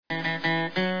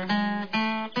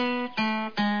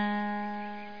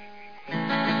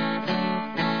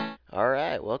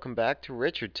welcome back to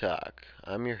Richard Talk.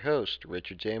 I'm your host,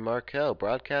 Richard J. Markel,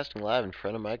 broadcasting live in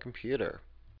front of my computer.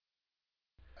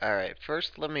 Alright,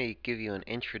 first let me give you an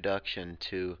introduction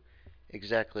to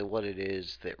exactly what it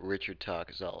is that Richard Talk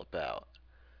is all about.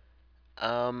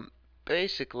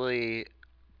 Basically,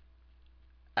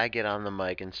 I get on the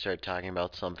mic and start talking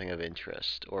about something of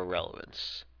interest or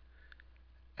relevance,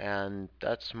 and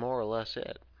that's more or less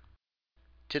it.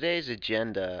 Today's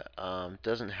agenda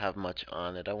doesn't have much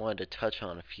on it. I wanted to touch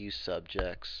on a few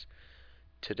subjects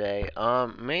today.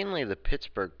 Mainly the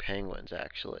Pittsburgh Penguins,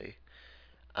 actually.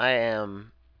 I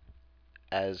am,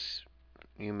 as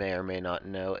you may or may not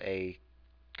know, a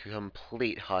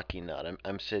complete hockey nut.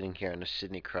 I'm sitting here in a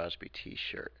Sidney Crosby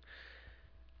t-shirt.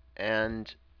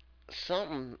 And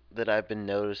something that I've been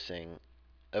noticing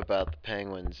about the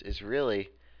Penguins is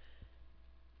really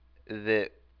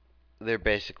that they're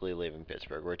basically leaving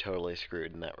Pittsburgh. We're totally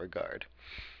screwed in that regard.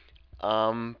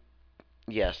 Um,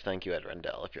 yes, thank you, Ed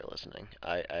Rendell, if you're listening.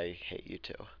 I hate you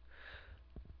too.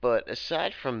 But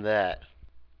aside from that,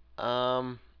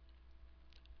 um,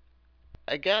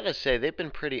 I gotta say, they've been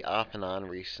pretty off and on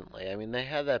recently. I mean, they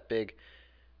had that big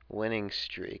winning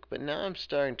streak, but now I'm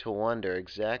starting to wonder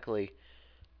exactly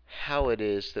how it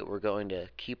is that we're going to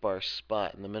keep our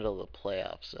spot in the middle of the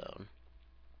playoff zone.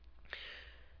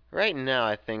 Right now,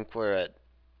 I think we're at,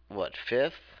 what,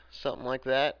 fifth? Something like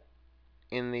that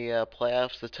in the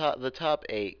playoffs. The top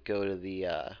eight go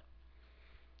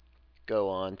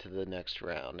on to the next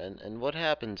round. And what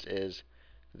happens is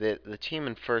that the team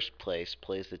in first place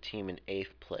plays the team in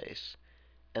eighth place,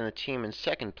 and the team in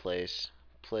second place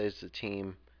plays the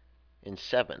team in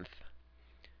seventh.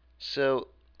 So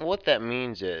what that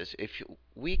means is if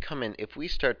we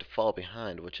start to fall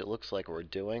behind, which it looks like we're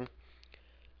doing,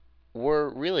 we're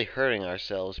really hurting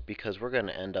ourselves because we're going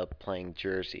to end up playing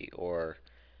Jersey or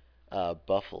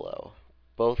Buffalo,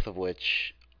 both of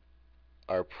which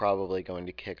are probably going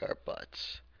to kick our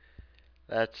butts.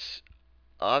 That's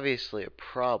obviously a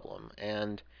problem,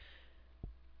 and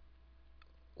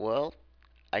well,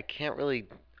 I can't really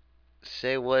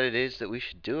say what it is that we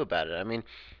should do about it. I mean,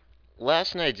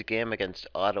 last night's game against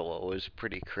Ottawa was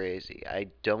pretty crazy. I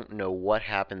don't know what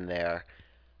happened there.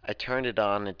 I turned it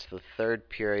on, it's the third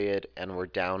period, and we're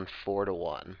down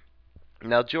 4-1.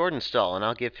 Now Jordan Staal, and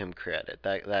I'll give him credit.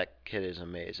 That kid is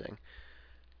amazing.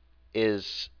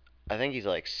 Is I think he's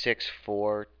like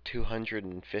 6'4",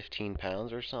 215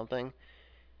 pounds or something.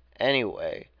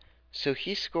 Anyway, so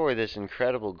he scored this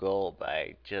incredible goal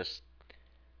by just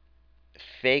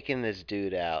faking this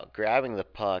dude out, grabbing the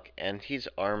puck, and his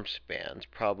arm spans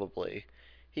probably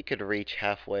he could reach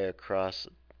halfway across,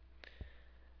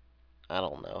 I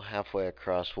don't know, halfway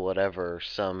across whatever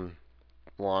some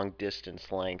long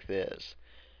distance length is.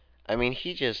 I mean,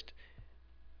 he just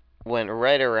went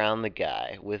right around the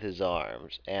guy with his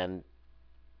arms and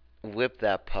whipped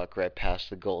that puck right past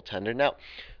the goaltender. Now,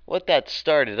 what that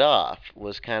started off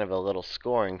was kind of a little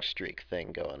scoring streak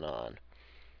thing going on.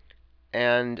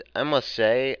 And I must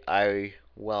say,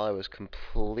 while I was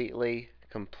completely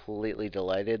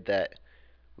delighted that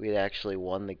we had actually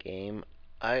won the game,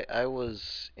 I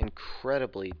was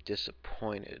incredibly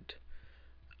disappointed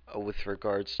with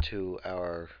regards to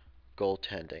our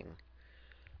goaltending.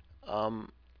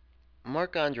 Um,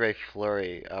 Marc-Andre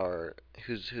Fleury,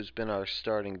 who's been our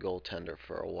starting goaltender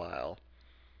for a while,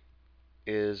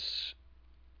 is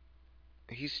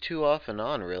he's too off and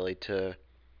on really to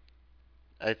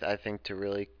I think to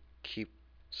really keep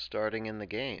starting in the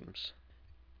games.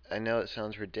 I know it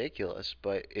sounds ridiculous,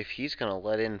 but if he's going to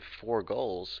let in 4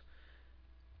 goals,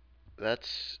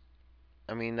 that's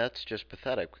that's just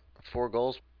pathetic. 4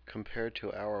 goals compared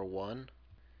to our one,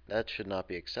 that should not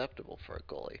be acceptable for a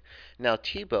goalie. Now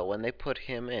Thibaut, when they put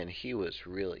him in, he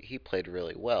played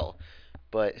really well,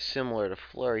 but similar to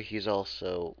Fleury, he's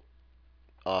also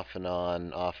off and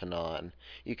on, off and on.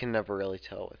 You can never really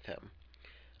tell with him.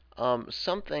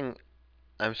 Something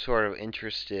I'm sort of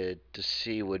interested to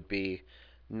see would be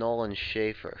Nolan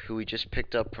Schaefer, who we just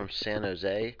picked up from San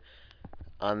Jose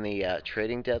on the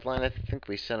trading deadline. I think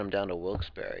we sent him down to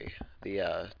Wilkes-Barre,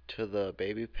 to the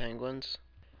baby Penguins.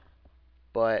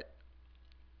 But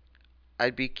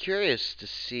I'd be curious to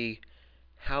see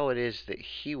how it is that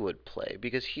he would play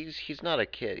because he's not a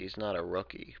kid, he's not a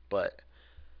rookie. But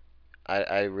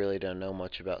I really don't know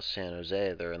much about San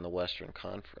Jose. They're in the Western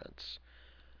Conference.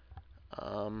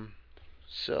 Um,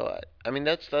 so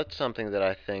that's something that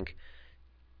I think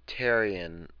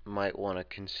Therien might want to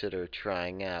consider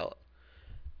trying out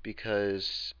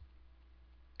because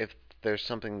if there's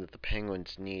something that the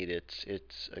Penguins need,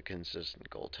 it's a consistent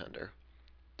goaltender,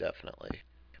 definitely.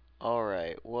 All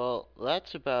right, well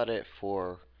that's about it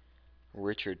for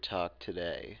Richard Talk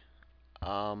today.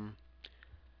 Um,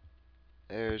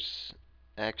 there's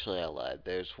actually I lied.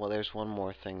 There's one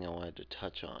more thing I wanted to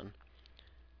touch on.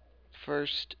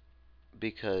 First,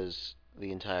 because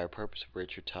the entire purpose of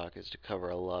Richard Talk is to cover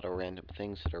a lot of random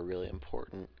things that are really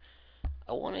important.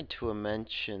 I wanted to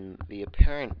mention the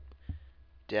apparent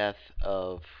death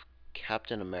of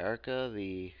Captain America,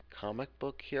 the comic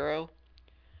book hero.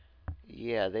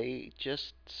 Yeah, they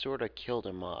just sort of killed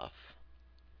him off.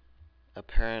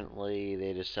 Apparently,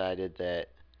 they decided that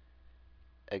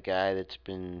a guy that's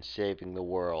been saving the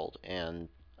world and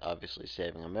obviously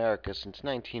saving America since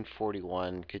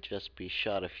 1941 could just be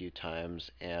shot a few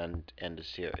times and end a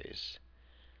series.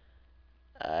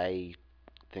 I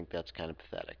think that's kind of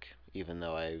pathetic, even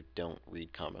though I don't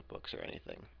read comic books or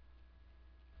anything.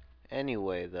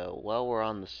 Anyway, though, while we're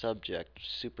on the subject of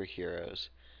superheroes,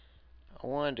 I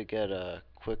wanted to get a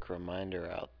quick reminder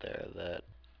out there that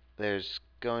there's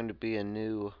going to be a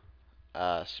new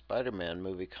Spider-Man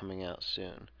movie coming out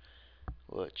soon,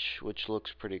 which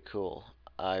looks pretty cool.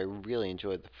 I really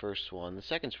enjoyed the first one. The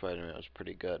second Spider-Man was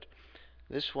pretty good.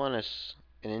 This one is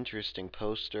an interesting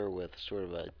poster with sort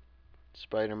of a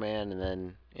Spider-Man and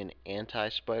then an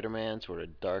anti-Spider-Man, sort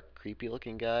of dark,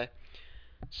 creepy-looking guy.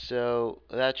 So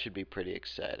that should be pretty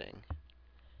exciting.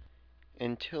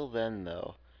 Until then,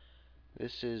 though,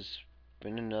 this has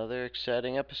been another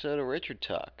exciting episode of Richard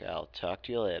Talk. I'll talk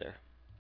to you later.